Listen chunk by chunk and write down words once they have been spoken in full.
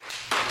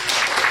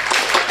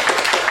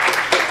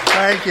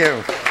Thank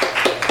you.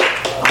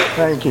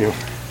 Thank you.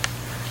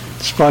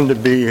 It's fun to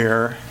be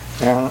here.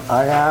 And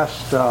I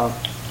asked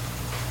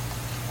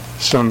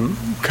some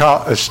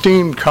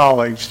esteemed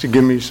colleagues to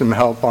give me some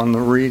help on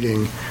the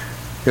reading,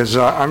 because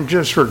I'm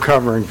just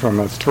recovering from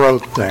a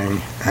throat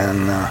thing,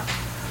 and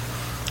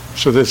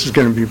so this is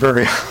going to be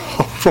very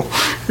helpful.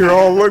 You're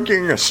all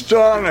looking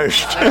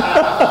astonished.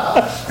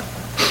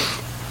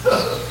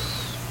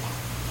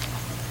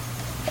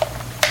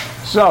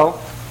 So,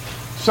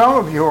 some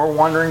of you are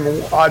wondering,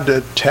 a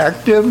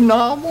detective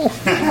novel?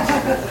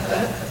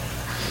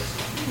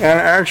 And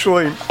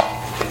actually,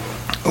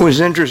 it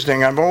was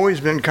interesting. I've always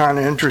been kind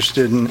of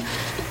interested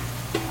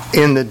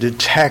in the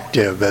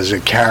detective as a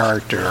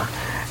character,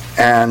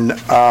 and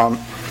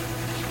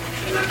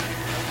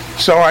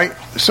so I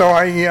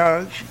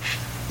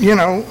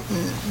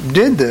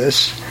did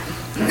this.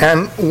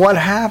 And what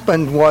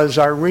happened was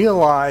I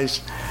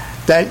realized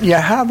that you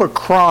have a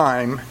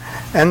crime,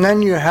 and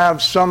then you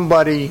have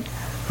somebody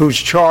who's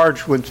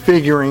charged with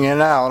figuring it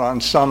out on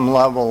some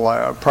level,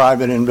 a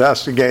private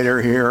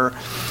investigator here,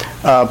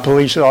 a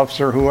police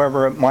officer,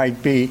 whoever it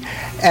might be.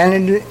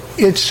 And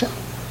it's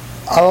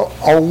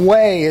a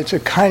way, it's a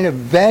kind of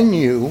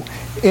venue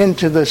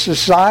into the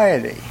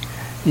society.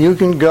 You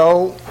can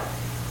go,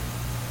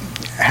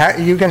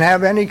 you can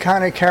have any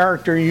kind of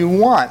character you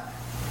want.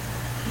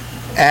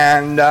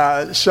 And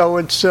so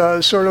it's sort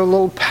of a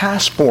little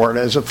passport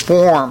as a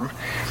form.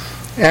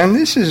 And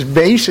this is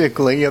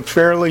basically a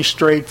fairly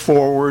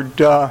straightforward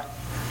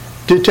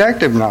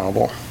detective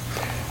novel.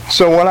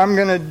 So what I'm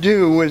going to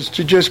do is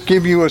to just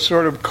give you a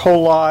sort of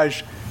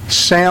collage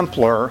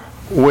sampler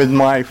with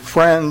my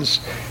friends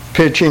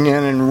pitching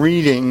in and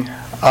reading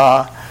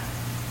a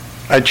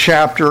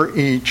chapter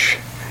each.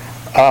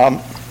 I'm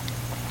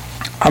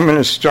going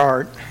to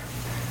start,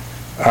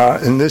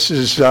 and this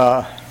is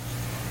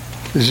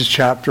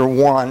chapter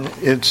 1.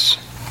 It's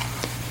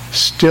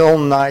Still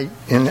Night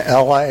in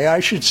L.A. I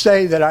should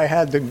say that I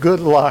had the good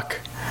luck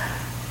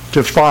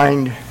to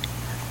find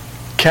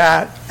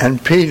Kat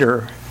and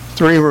Peter,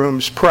 Three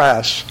Rooms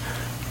Press,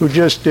 who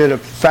just did a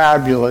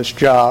fabulous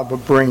job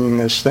of putting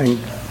this thing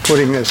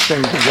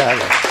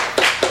together.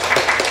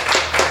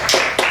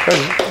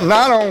 Because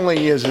not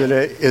only is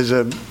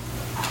it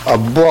a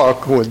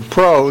book with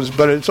prose,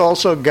 but it's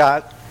also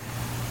got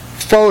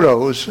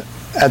photos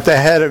at the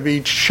head of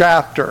each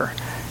chapter.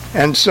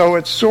 And so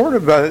it's sort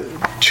of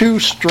two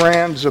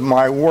strands of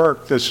my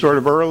work, this sort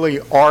of early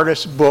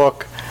artist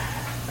book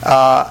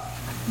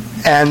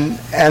and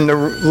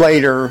the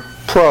later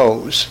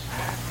prose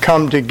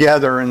come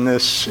together in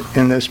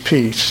this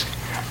piece.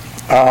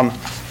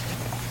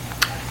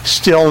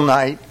 Still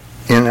Night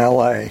in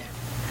L.A.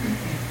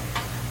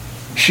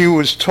 She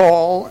was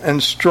tall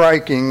and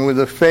striking, with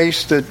a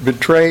face that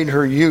betrayed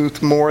her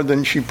youth more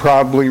than she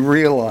probably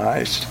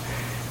realized.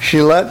 She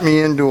let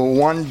me into a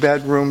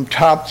one-bedroom,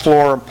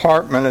 top-floor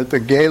apartment at the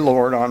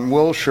Gaylord on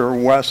Wilshire,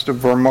 west of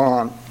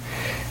Vermont.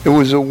 It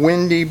was a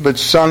windy but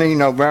sunny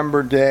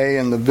November day,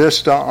 and the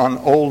vista on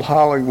Old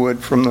Hollywood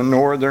from the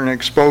northern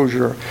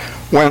exposure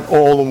went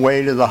all the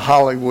way to the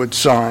Hollywood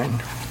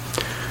sign.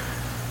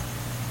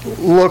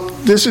 Look,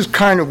 this is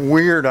kind of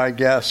weird, I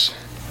guess.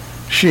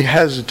 She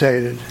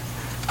hesitated.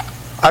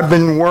 I've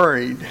been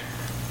worried.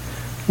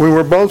 We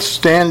were both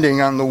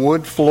standing on the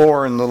wood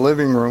floor in the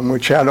living room,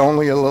 which had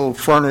only a little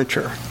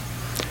furniture.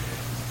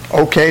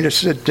 Okay to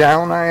sit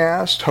down, I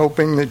asked,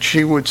 hoping that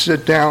she would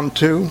sit down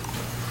too.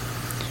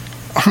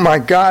 Oh my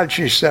God,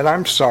 she said,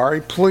 I'm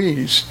sorry,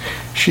 please.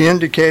 She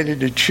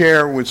indicated a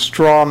chair with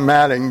straw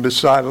matting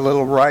beside a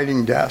little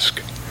writing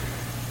desk.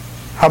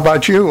 How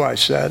about you, I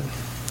said.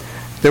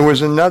 There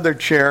was another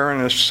chair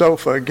and a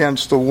sofa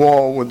against the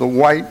wall with a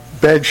white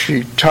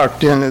bedsheet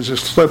tucked in as a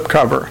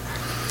slipcover.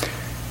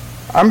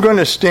 I'm going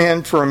to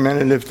stand for a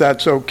minute if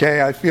that's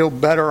okay. I feel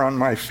better on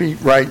my feet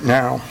right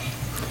now.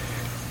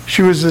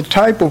 She was the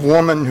type of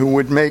woman who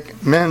would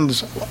make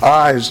men's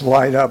eyes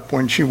light up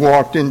when she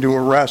walked into a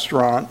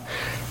restaurant,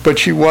 but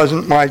she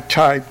wasn't my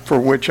type,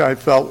 for which I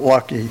felt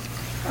lucky.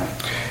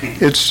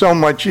 It's so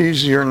much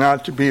easier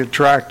not to be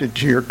attracted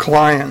to your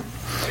client.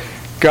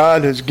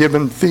 God has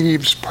given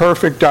thieves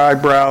perfect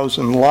eyebrows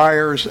and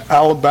liars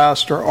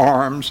alabaster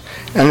arms,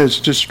 and it's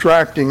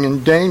distracting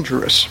and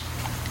dangerous.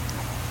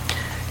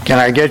 Can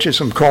I get you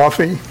some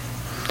coffee?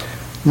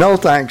 No,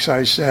 thanks,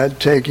 I said,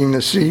 taking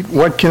the seat.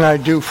 What can I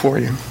do for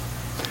you?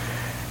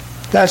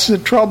 That's the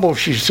trouble,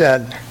 she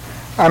said.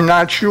 I'm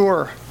not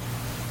sure.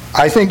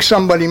 I think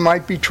somebody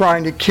might be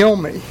trying to kill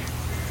me.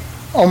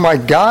 Oh my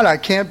God, I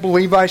can't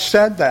believe I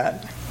said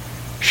that.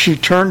 She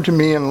turned to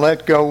me and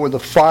let go with a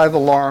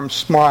 5-alarm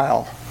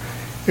smile.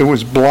 It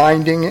was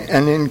blinding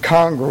and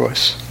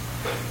incongruous.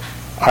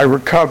 I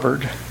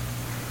recovered.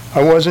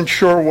 I wasn't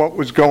sure what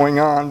was going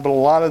on, but a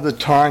lot of the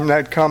time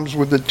that comes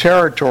with the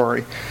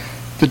territory.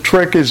 The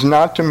trick is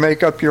not to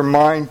make up your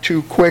mind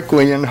too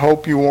quickly and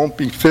hope you won't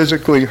be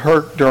physically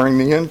hurt during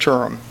the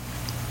interim.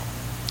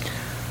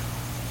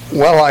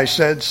 Well, I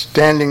said,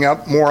 standing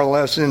up more or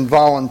less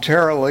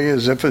involuntarily,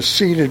 as if a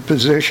seated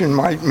position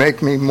might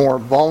make me more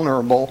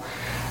vulnerable,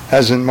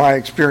 as in my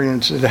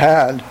experience it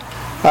had.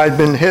 I'd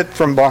been hit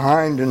from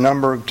behind a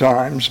number of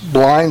times,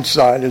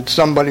 blindsided,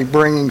 somebody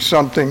bringing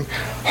something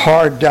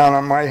hard down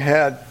on my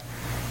head.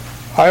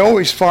 I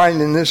always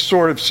find in this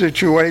sort of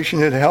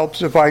situation it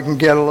helps if I can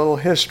get a little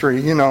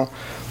history,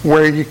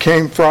 where you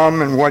came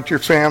from and what your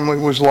family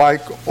was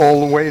like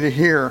all the way to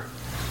here.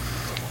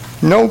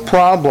 No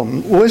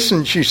problem.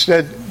 Listen, she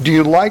said, do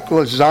you like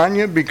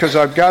lasagna? Because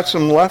I've got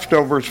some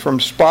leftovers from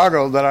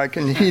Spago that I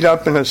can heat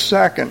up in a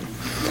second.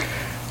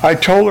 I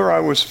told her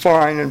I was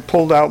fine and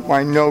pulled out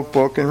my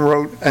notebook and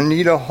wrote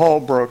Anita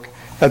Holbrook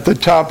at the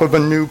top of a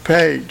new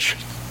page.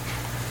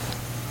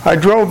 I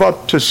drove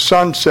up to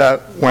Sunset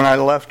when I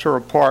left her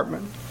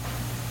apartment.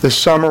 The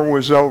summer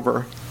was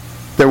over.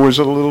 There was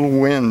a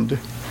little wind.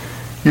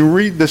 You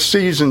read the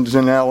seasons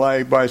in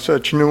L.A. by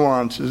such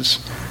nuances.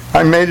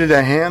 I made it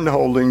a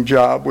hand-holding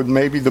job with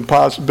maybe the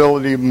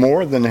possibility of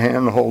more than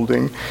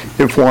hand-holding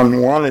if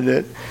one wanted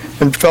it,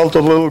 and felt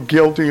a little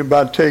guilty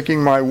about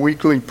taking my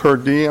weekly per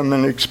diem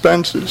and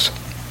expenses.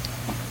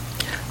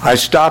 I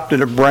stopped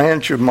at a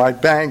branch of my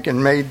bank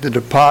and made the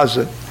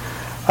deposit.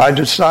 I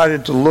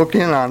decided to look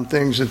in on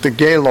things at the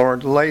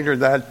Gaylord later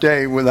that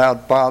day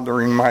without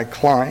bothering my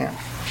client.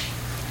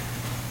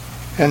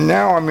 And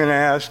now I'm going to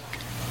ask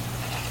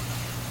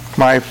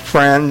my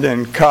friend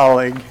and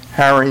colleague,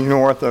 Harry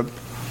Northup,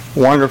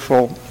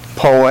 wonderful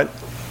poet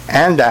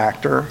and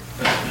actor,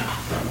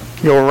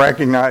 you'll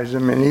recognize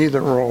him in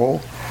either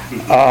role,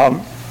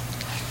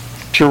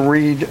 to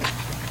read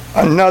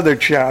another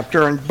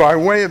chapter. And by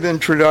way of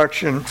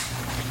introduction,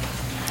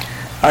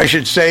 I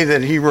should say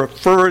that he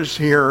refers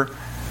here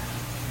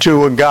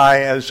to a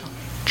guy as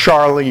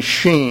Charlie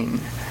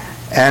Sheen,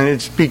 and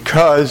it's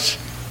because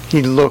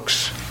he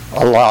looks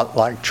a lot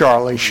like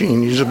Charlie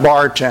Sheen. He's a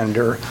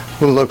bartender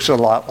who looks a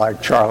lot like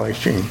Charlie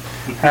Sheen.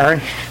 Harry?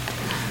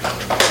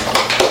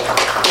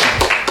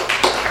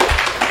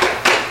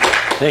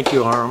 Thank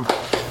you, Aram.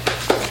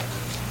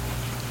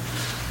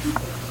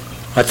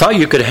 I thought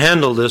you could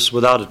handle this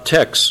without a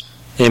text,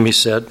 Amy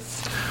said.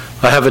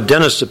 I have a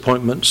dentist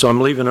appointment, so I'm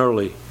leaving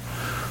early.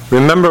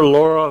 Remember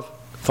Laura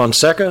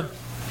Fonseca?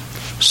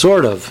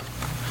 Sort of,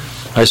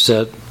 I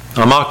said.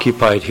 I'm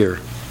occupied here.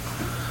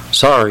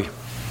 Sorry.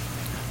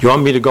 You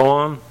want me to go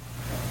on?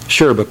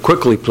 Sure, but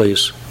quickly,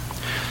 please.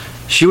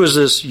 She was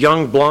this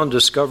young blonde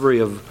discovery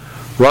of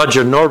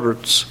Roger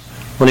Norbert's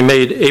when he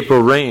made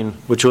April Rain,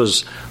 which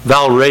was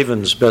Val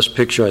Raven's best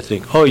picture, I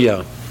think. Oh,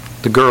 yeah,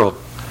 the girl.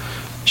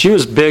 She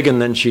was big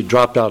and then she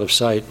dropped out of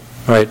sight.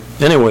 Right.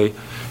 Anyway,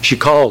 she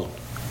called.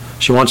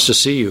 She wants to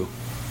see you.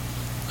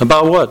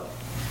 About what?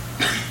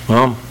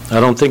 Well, I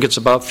don't think it's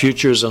about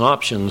futures and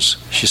options,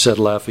 she said,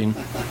 laughing.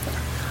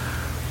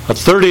 A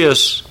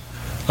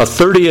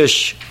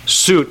 30-ish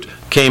suit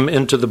came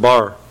into the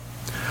bar.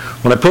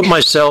 When I put my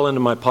cell into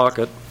my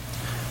pocket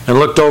and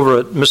looked over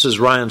at Mrs.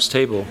 Ryan's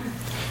table,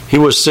 he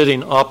was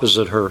sitting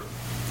opposite her.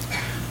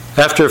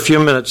 After a few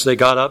minutes, they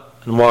got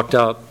up and walked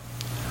out.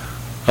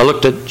 I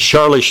looked at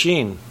Charlie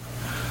Sheen,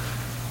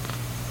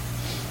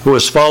 who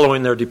was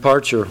following their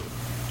departure.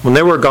 When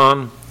they were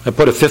gone, I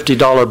put a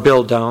 $50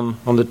 bill down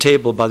on the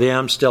table by the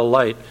Amstel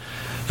light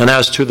and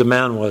asked who the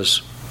man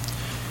was.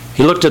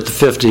 He looked at the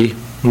 50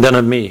 and then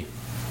at me.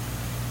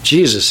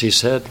 Jesus, he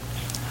said,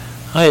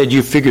 I had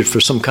you figured for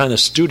some kind of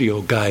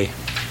studio guy.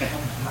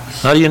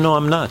 How do you know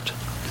I'm not?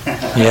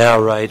 Yeah,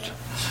 right,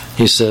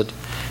 he said.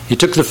 He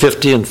took the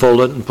 50 and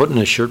folded it and put it in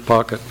his shirt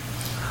pocket.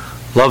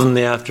 Loving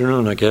the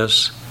afternoon, I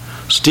guess.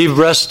 Steve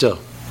Resta,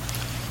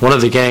 one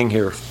of the gang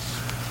here.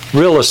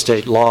 Real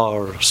estate law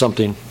or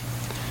something.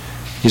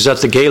 He's at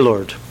the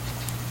Gaylord.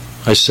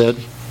 I said,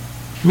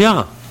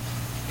 yeah,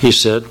 he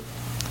said.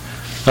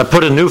 I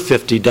put a new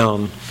 50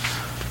 down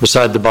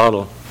beside the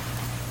bottle.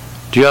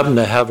 Do you happen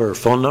to have her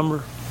phone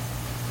number?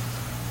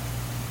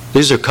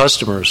 These are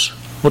customers.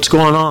 What's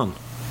going on?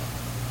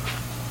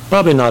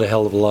 Probably not a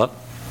hell of a lot.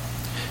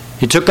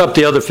 He took up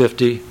the other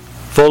 50,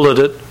 folded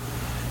it,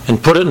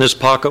 and put it in his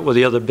pocket with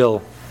the other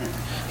bill.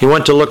 He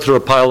went to look through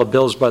a pile of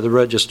bills by the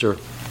register.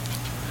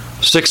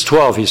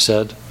 612, he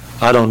said.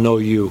 I don't know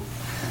you.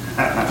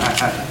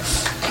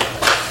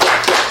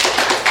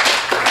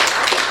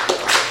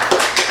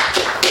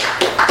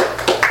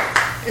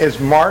 Is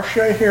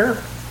Marcia here?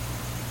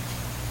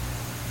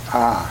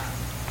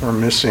 We're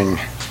missing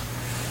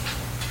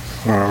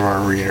one of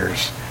our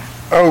readers.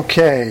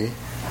 Okay.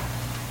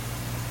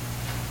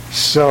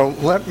 So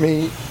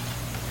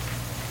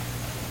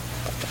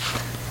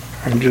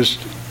I'm just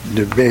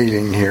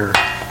debating here.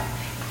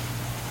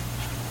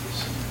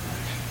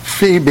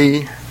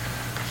 Phoebe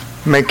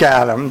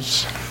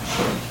McAdams,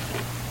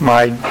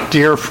 my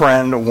dear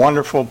friend, a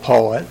wonderful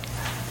poet,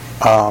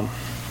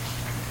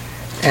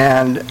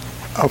 and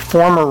a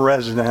former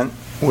resident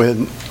with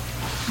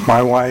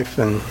my wife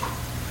and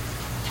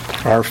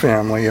our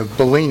family of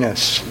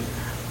Bolinas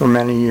for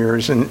many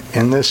years. And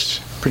in this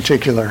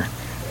particular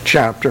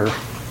chapter,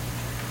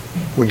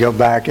 we go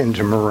back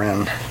into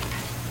Marin.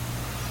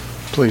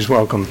 Please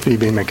welcome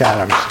Phoebe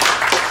McAdams.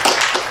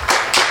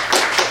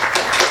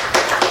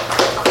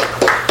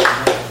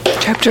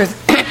 Chapter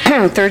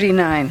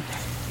 39.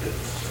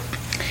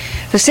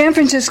 The San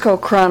Francisco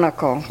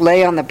Chronicle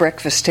lay on the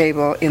breakfast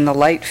table in the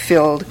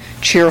light-filled,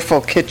 cheerful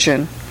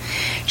kitchen.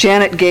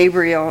 Janet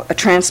Gabriel, a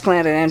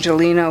transplanted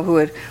Angelino who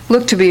had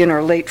looked to be in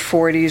her late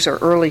 40s or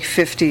early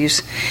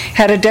 50s,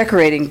 had a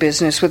decorating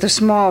business with a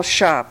small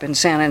shop in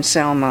San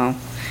Anselmo.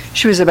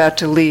 She was about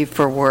to leave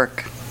for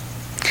work.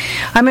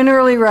 "I'm an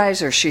early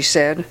riser," she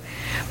said.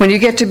 "When you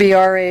get to be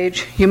our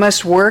age, you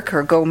must work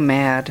or go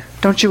mad.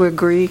 Don't you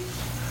agree?"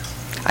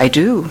 "I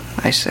do,"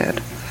 I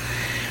said.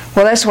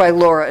 "Well, that's why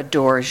Laura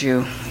adores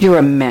you. You're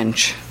a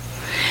mensch.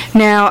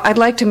 Now, I'd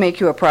like to make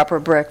you a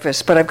proper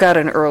breakfast, but I've got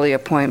an early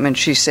appointment,"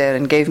 she said,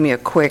 and gave me a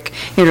quick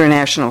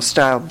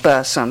international-style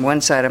buss on one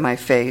side of my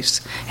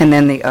face and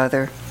then the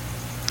other.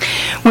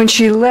 When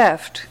she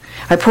left,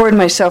 I poured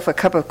myself a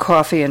cup of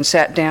coffee and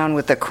sat down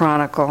with the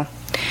Chronicle.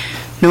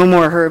 No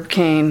more Herb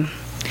Cain.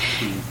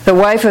 The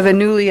wife of a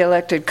newly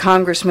elected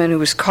congressman who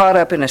was caught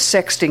up in a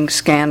sexting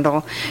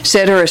scandal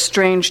said her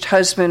estranged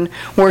husband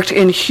worked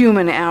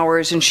inhuman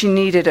hours and she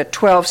needed a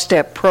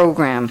 12-step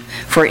program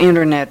for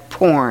internet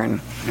porn,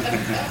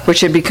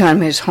 which had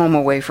become his home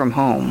away from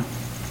home.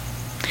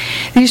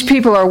 "These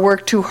people are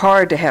worked too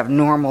hard to have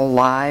normal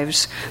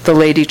lives," the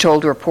lady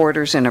told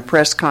reporters in a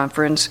press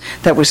conference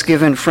that was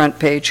given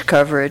front-page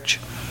coverage.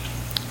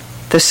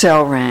 The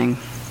cell rang.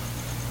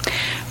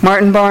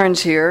 "Martin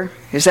Barnes here.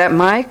 Is that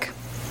Mike?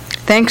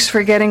 Thanks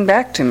for getting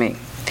back to me."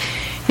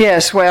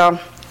 "Yes, well,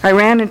 I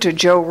ran into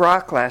Joe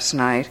Rock last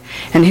night,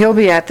 and he'll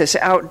be at this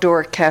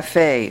outdoor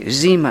cafe,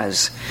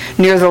 Zima's,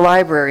 near the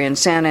library in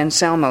San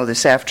Anselmo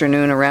this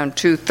afternoon around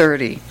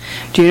 2:30.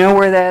 Do you know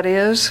where that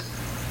is?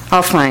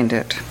 I'll find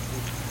it."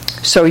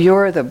 "So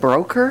you're the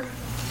broker?"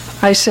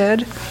 I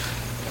said.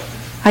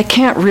 "I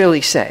can't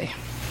really say.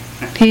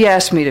 He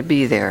asked me to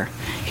be there.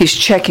 He's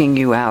checking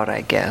you out,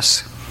 I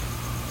guess."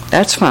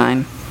 "That's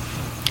fine.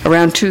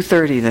 Around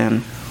 2:30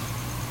 then."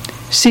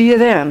 "See you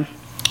then.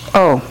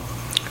 Oh,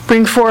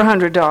 bring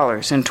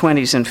 $400 in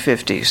 20s and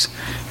 50s.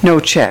 No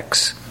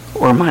checks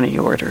or money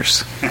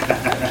orders."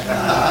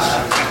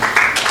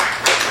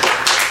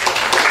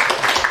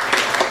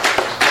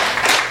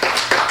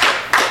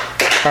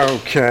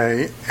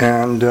 Okay,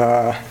 and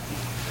I'm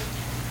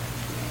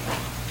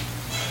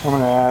going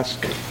to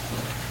ask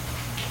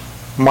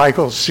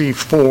Michael C.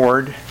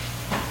 Ford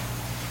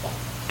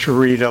to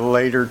read a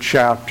later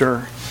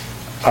chapter.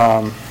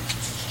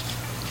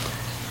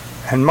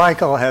 And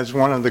Michael has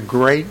one of the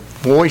great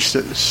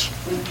voices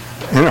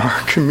in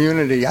our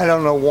community. I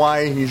don't know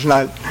why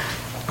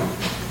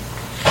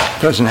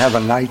doesn't have a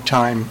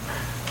nighttime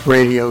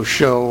radio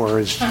show or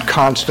is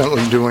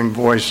constantly doing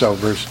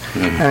voiceovers.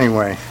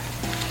 Anyway,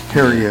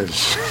 here he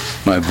is.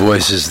 My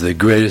voice is the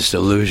greatest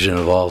illusion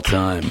of all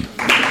time.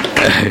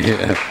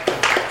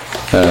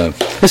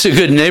 It's a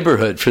good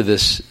neighborhood for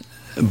this,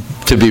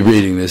 to be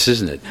reading this,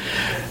 isn't it?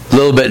 A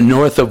little bit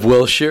north of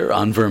Wilshire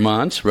on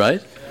Vermont,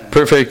 right?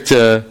 Perfect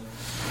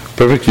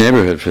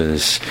neighborhood for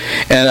this.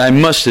 And I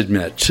must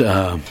admit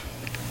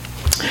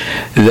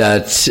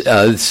that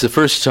it's the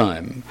first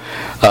time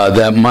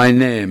that my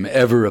name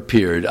ever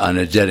appeared on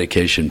a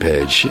dedication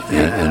page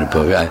in a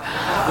book.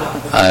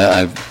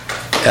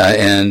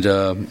 And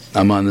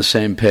I'm on the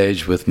same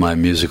page with my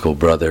musical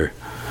brother,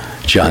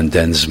 John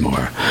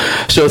Densmore.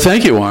 So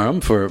thank you, Aram,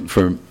 for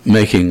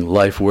making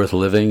life worth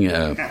living.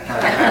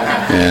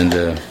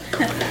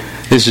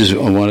 This is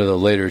one of the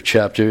later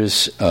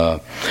chapters.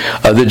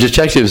 The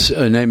detective's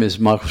name is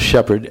Michael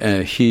Shepard,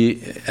 and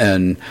he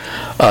and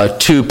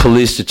two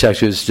police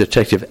detectives,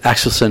 Detective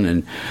Axelson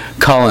and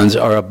Collins,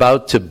 are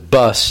about to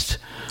bust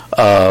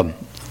a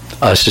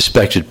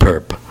suspected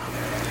perp.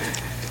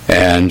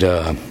 And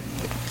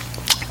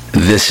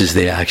this is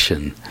the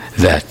action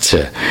that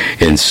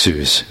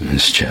ensues in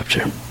this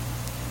chapter.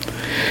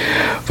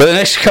 For the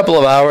next couple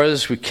of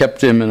hours, we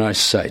kept him in our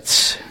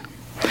sights.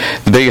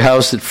 The big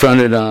house that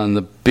fronted on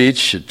the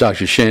beach that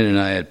Dr. Shane and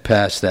I had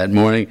passed that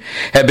morning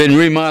had been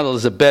remodeled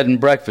as a bed and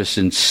breakfast,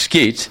 and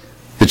Skeet,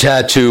 the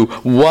tattoo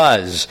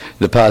was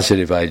the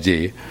positive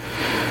ID,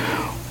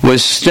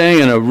 was staying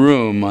in a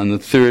room on the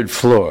 3rd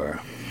floor.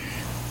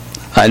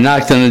 I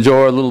knocked on the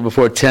door a little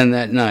before 10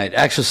 that night.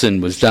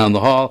 Axelson was down the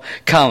hall.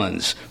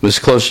 Collins was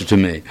closer to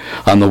me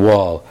on the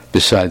wall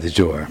beside the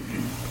door.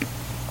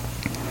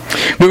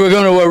 We were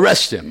going to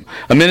arrest him.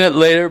 A minute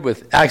later,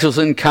 with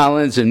Axelson,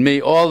 Collins, and me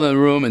all in the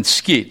room, and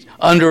Skeet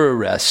under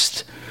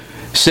arrest,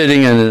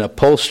 sitting in an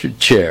upholstered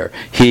chair,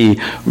 he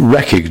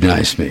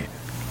recognized me.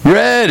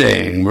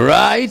 "Redding,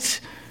 right?"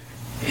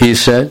 he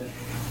said.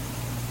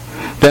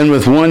 Then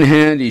with one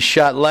hand, he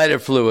shot lighter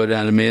fluid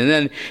onto me, and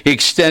then he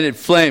extended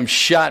flame,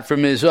 shot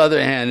from his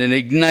other hand, and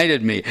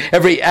ignited me.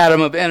 Every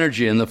atom of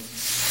energy in the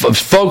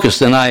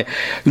focused, and I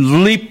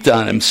leaped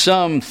on him.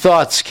 Some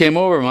thoughts came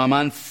over him. I'm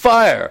on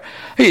fire.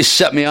 He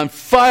set me on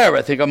fire.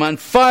 I think I'm on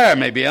fire.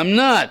 Maybe I'm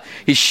not.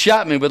 He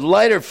shot me with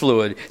lighter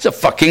fluid. He's a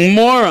fucking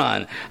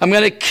moron. I'm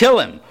going to kill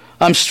him.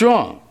 I'm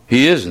strong.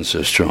 He isn't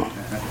so strong.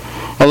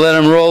 I let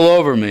him roll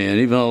over me and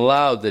even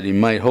allowed that he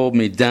might hold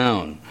me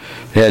down.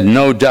 I had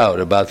no doubt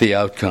about the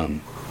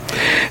outcome.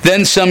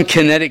 Then some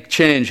kinetic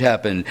change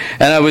happened,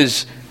 and I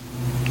was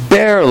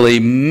barely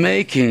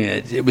making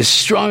it. It was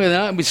stronger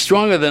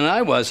than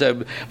I was.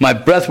 My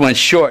breath went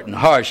short and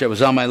harsh. I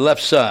was on my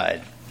left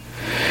side.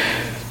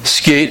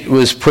 Skeet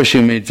was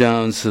pushing me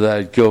down so that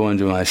I'd go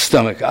into my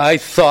stomach. I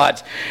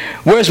thought,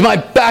 where's my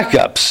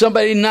backup?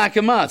 Somebody knock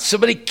him out.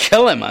 Somebody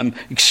kill him. I'm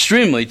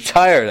extremely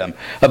tired. I'm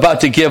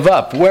about to give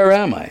up. Where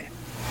am I?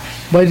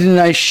 Why didn't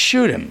I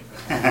shoot him?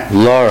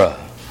 Laura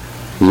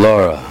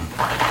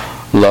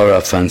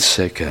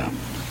Fonseca.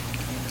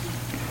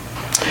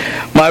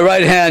 My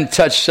right hand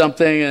touched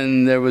something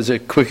and there was a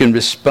quickened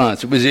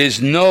response. It was his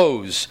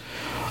nose.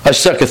 I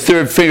stuck a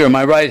third finger in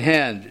my right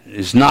hand,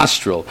 his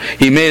nostril.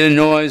 He made a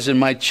noise and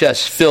my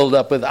chest filled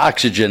up with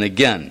oxygen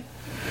again.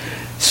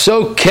 It's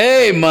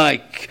okay,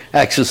 Mike,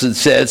 Axelson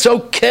said. It's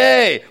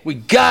okay. We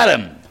got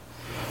him.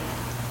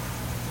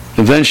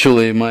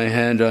 Eventually, my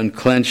hand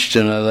unclenched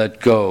and I let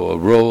go,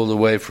 rolled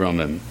away from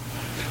him.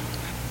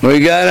 We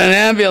got an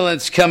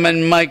ambulance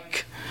coming,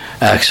 Mike,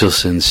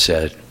 Axelson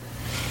said.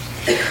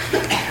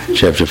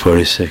 Chapter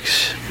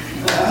 46.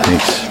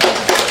 Thanks.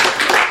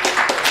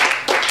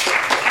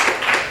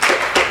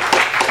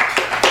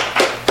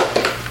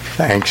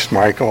 Thanks,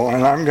 Michael.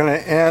 And I'm going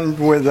to end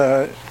with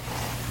an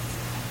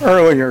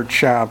earlier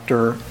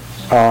chapter.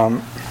 At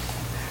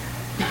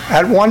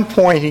one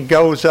point, he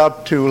goes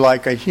up to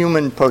like a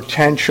human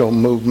potential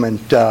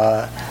movement,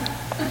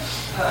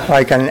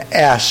 like an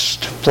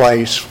est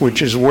place,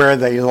 which is where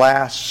they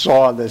last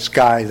saw this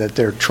guy that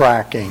they're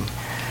tracking.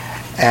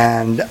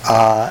 And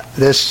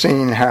this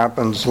scene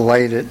happens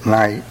late at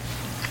night.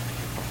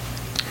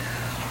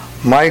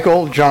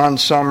 Michael, John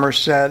Summers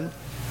said,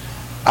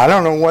 I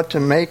don't know what to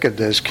make of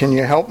this. Can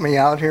you help me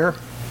out here?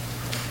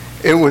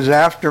 It was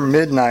after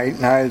midnight,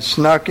 and I had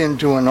snuck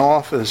into an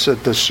office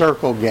at the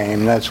Circle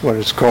Game, that's what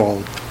it's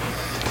called,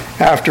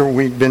 after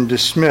we'd been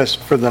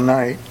dismissed for the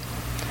night.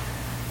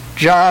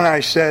 John, I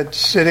said,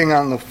 sitting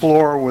on the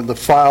floor with the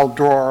file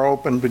drawer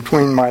open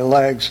between my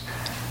legs,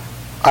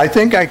 I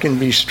think I can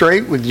be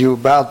straight with you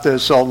about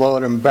this, although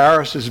it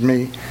embarrasses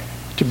me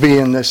to be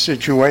in this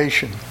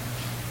situation.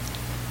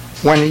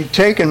 When he'd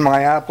taken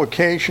my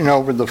application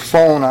over the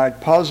phone,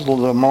 I'd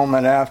puzzled a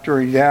moment after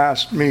he'd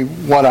asked me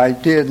what I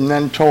did and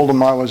then told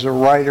him I was a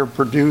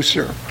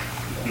writer-producer.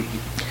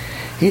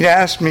 He'd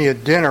asked me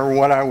at dinner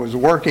what I was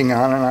working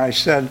on, and I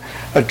said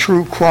a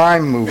true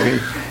crime movie,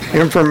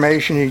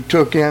 information he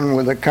took in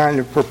with a kind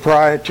of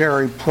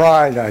proprietary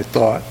pride, I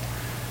thought.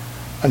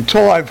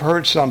 Until I've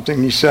heard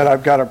something, he said,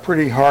 I've got a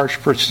pretty harsh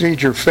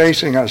procedure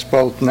facing us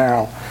both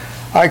now.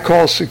 I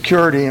call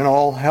security and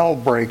all hell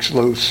breaks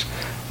loose.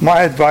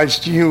 My advice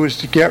to you is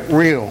to get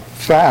real,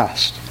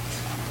 fast.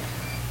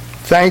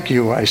 Thank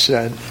you, I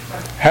said,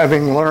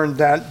 having learned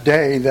that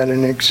day that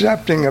in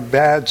accepting a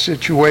bad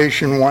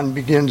situation, one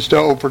begins to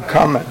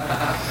overcome it.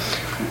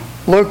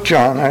 Look,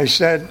 John, I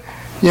said,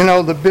 you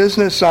know, the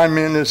business I'm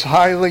in is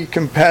highly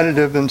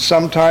competitive and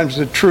sometimes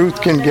the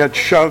truth can get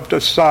shoved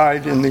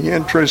aside in the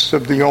interests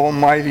of the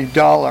almighty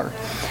dollar.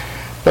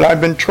 But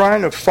I've been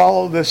trying to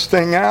follow this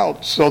thing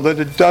out so that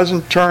it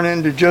doesn't turn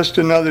into just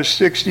another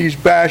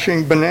 60s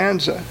bashing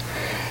bonanza.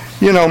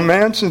 You know,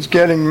 Manson's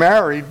getting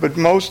married, but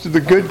most of the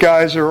good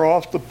guys are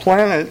off the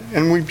planet,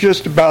 and we've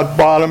just about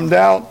bottomed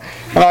out.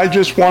 And I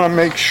just want to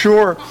make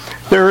sure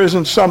there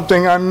isn't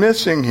something I'm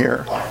missing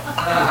here.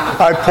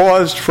 I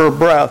paused for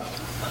breath.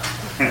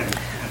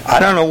 I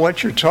don't know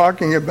what you're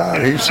talking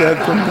about, he said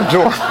from the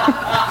door.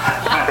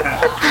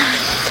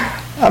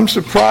 I'm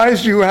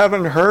surprised you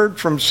haven't heard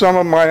from some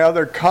of my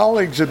other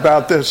colleagues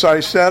about this,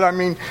 I said. I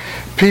mean,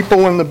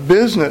 people in the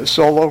business,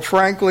 although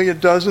frankly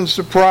it doesn't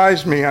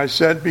surprise me, I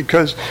said,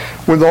 because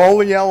with all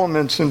the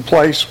elements in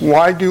place,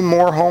 why do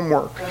more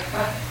homework?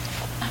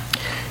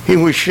 He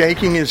was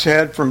shaking his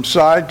head from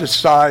side to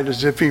side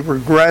as if he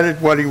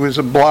regretted what he was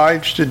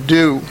obliged to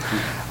do.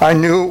 I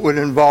knew it would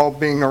involve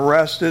being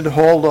arrested,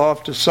 hauled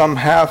off to some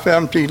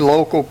half-empty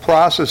local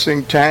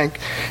processing tank,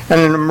 and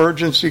an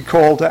emergency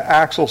call to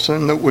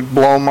Axelson that would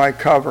blow my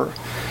cover.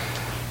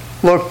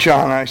 Look,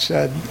 John, I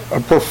said, a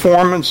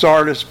performance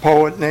artist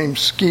poet named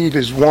Skeet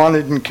is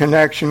wanted in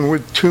connection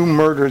with 2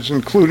 murders,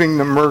 including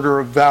the murder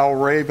of Val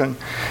Raven.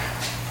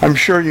 I'm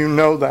sure you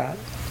know that.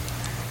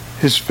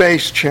 His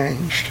face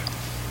changed.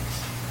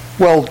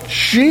 Well,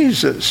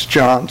 Jesus,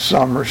 John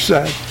Summers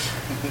said.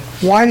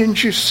 Why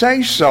didn't you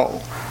say so?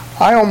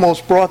 I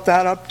almost brought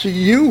that up to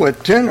you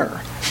at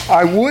dinner.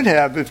 I would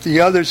have if the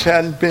others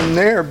hadn't been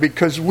there,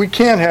 because we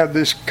can't have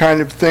this kind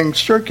of thing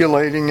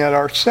circulating at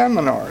our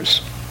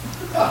seminars.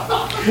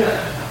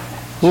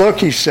 Look,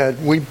 he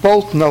said, we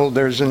both know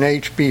there's an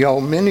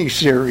HBO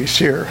miniseries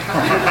here.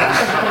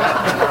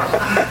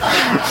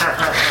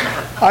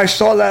 I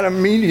saw that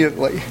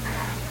immediately,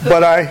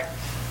 but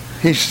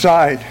he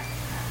sighed.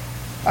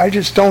 I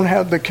just don't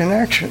have the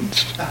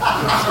connections.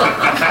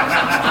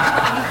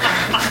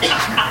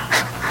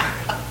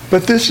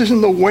 But this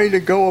isn't the way to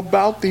go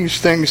about these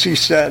things, he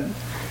said.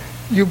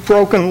 You've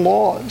broken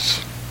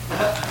laws.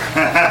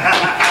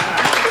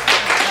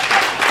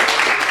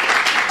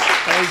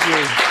 Thank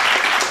you.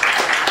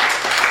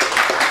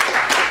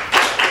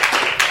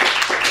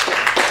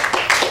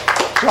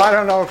 So I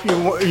don't know if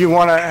you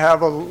want to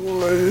have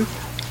a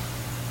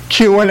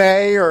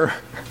Q&A or...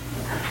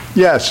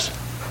 Yes.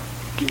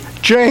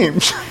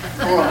 James.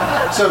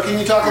 So can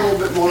you talk a little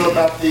bit more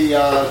about the,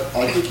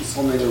 I think you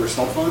told me there were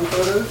cell phone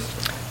photos?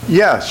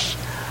 Yes.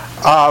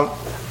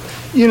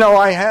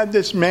 I had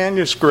this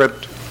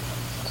manuscript,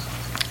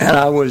 and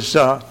I was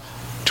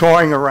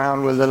toying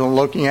around with it and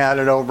looking at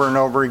it over and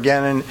over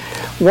again. And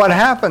what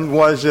happened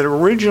was that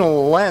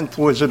original length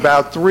was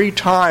about 3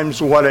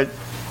 times what it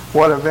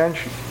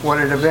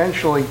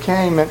eventually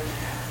came in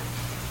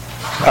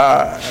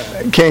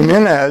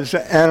as.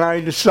 And I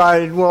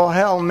decided, well,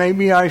 hell,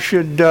 maybe I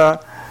should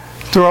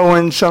throw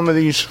in some of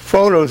these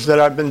photos that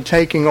I've been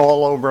taking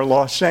all over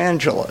Los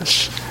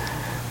Angeles.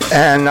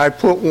 And I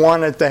put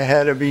one at the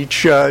head of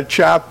each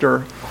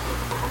chapter,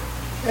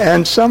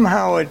 and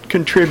somehow it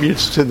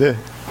contributes to the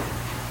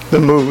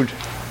mood.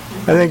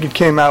 I think it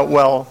came out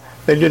well.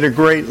 They did a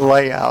great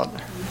layout.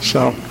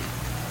 So,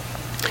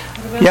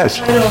 yes.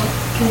 The title?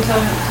 Can you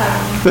tell me the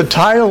title? The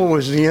title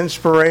was the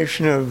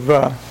inspiration of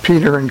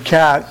Peter and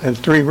Kat at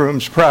Three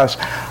Rooms Press.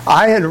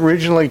 I had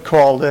originally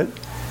called it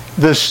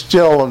The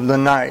Still of the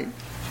Night,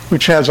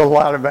 which has a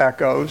lot of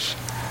echoes.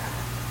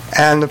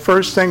 And the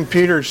first thing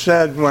Peter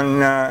said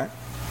when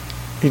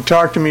he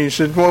talked to me, he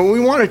said, well, we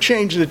want to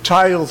change the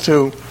title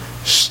to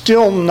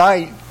Still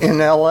Night in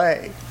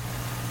L.A.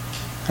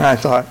 And I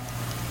thought,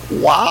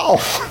 wow,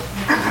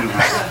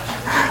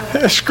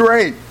 that's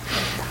great.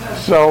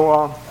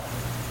 So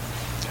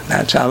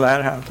that's how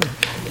that happened.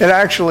 It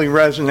actually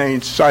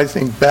resonates, I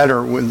think,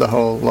 better with the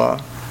whole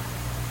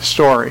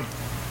story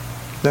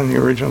than the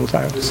original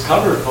title. This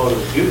cover photo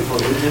is beautiful.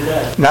 Who did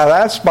that? Now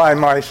that's by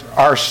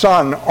our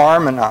son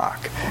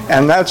Armanok,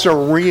 and that's a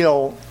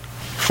real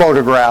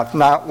photograph,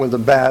 not with a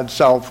bad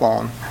cell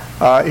phone.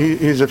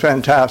 He's a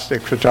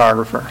fantastic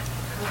photographer.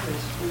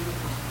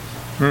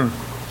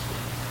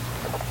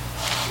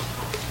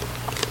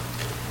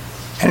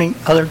 Any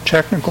other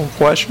technical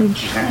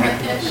questions?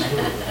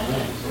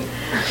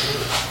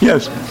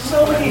 Yes.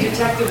 So many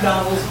detective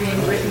novels being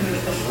written,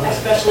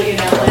 especially in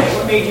L.A.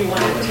 What made you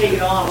want to take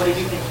it on? What did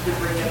you think you could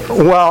bring it?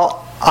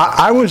 Well,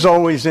 I was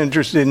always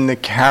interested in the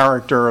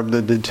character of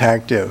the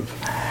detective.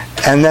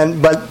 And then,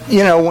 but,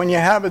 when you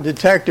have a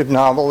detective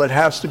novel, it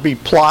has to be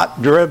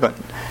plot-driven.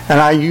 And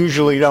I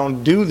usually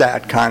don't do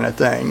that kind of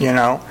thing,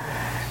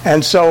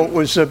 And so it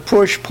was a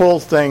push-pull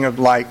thing of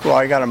like, well,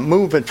 I got to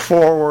move it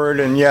forward,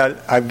 and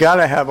yet I've got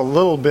to have a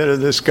little bit of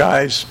this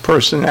guy's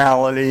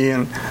personality.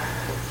 And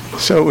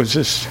so it was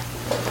just...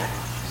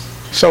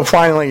 So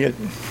finally it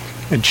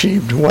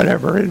achieved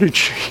whatever it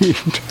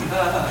achieved.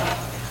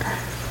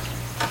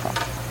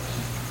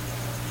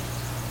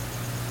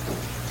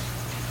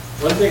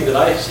 One thing that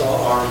I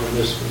saw, Aram, in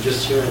this,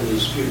 just hearing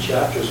these few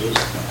chapters, was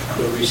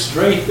the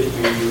restraint that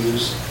you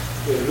use.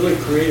 It really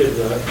created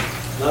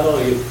not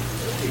only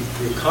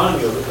the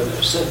economy of it, but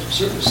a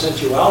certain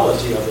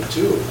sensuality of it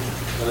too,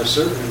 and a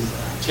certain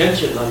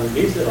tension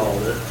underneath it all.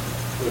 It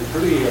was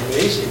pretty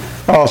amazing.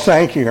 Oh,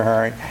 thank you,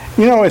 Harry.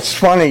 It's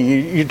funny.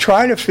 You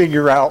try to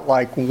figure out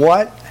like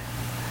what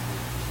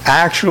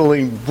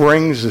actually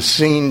brings a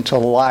scene to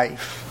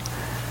life,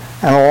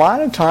 and a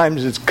lot of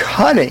times it's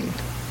cutting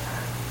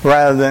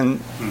rather than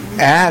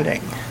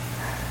adding.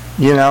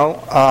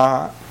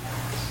 The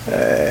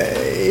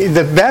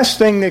best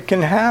thing that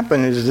can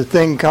happen is the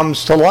thing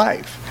comes to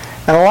life.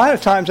 And a lot of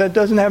times that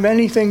doesn't have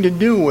anything to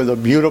do with a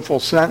beautiful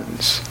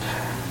sentence.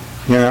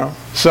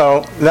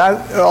 So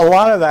that a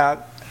lot of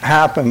that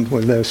happened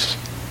with this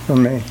for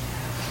me.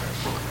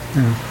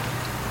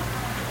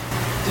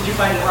 Did you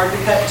find it hard to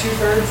cut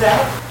 2/3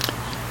 out?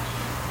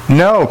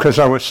 No, because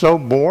I was so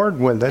bored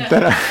with it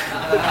that I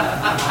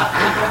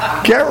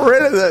get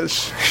rid of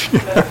this.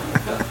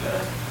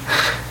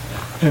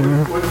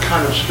 What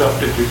kind of stuff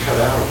did you cut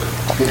out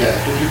of it?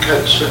 Did you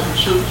cut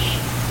sentences,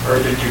 or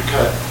did you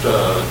cut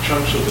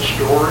chunks of the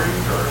story?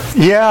 Or?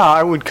 Yeah,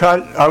 I would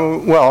cut.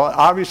 Well,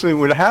 obviously,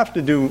 would have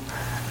to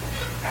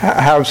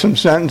have some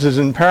sentences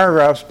and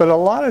paragraphs, but a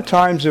lot of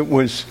times it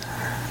was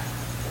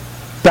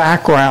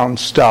background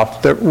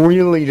stuff that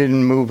really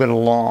didn't move it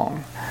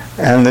along,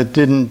 and that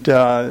didn't.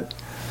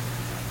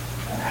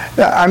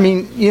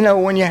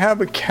 When you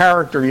have a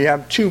character, you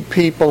have 2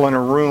 people in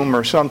a room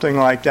or something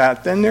like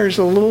that, then there's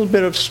a little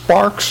bit of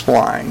sparks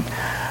flying.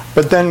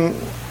 But then,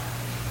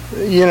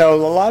 a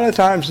lot of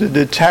times the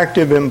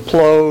detective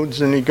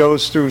implodes and he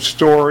goes through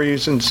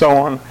stories and so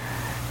on,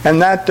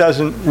 and that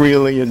doesn't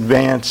really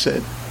advance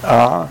it.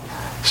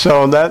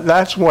 So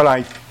that's what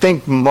I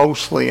think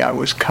mostly I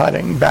was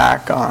cutting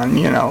back on,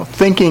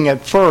 thinking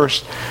at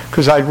first,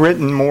 because I'd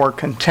written more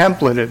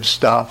contemplative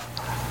stuff,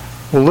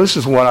 well, this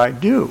is what I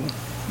do.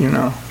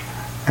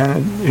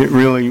 And it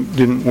really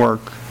didn't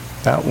work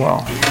that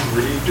well. Did you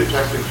read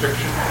detective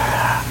fiction?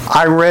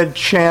 I read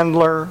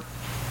Chandler,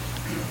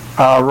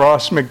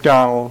 Ross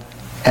MacDonald,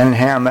 and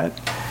Hammett,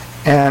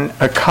 and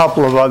a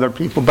couple of other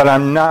people, but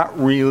I'm not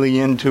really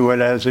into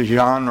it as a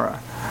genre.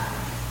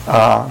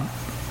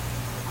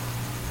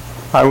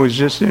 I was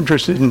just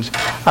interested in...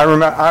 I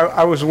remember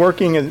I was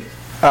working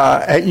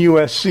at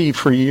USC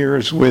for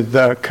years with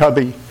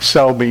Cubby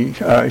Selby,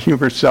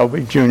 Hubert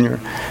Selby Jr.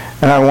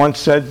 And I once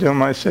said to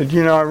him, I said,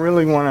 I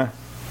really want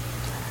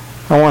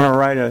to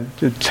write a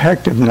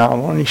detective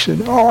novel. And he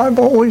said, I've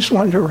always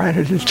wanted to write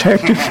a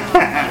detective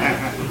novel.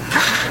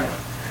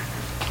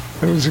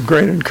 It was a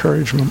great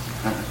encouragement.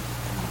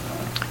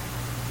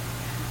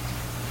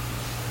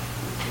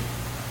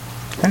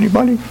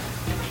 Anybody?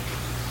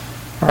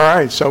 All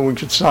right, so we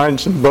could sign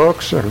some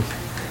books. Or...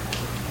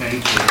 Thank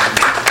you.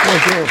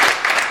 Thank you.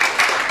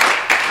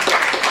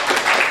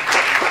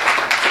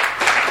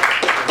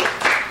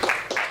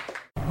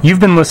 You've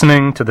been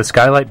listening to the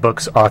Skylight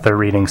Books author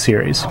reading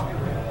series.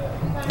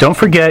 Don't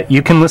forget,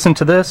 you can listen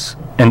to this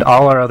and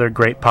all our other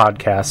great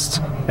podcasts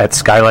at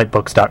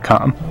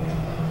skylightbooks.com.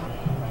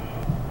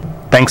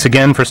 Thanks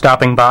again for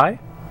stopping by,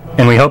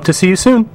 and we hope to see you soon.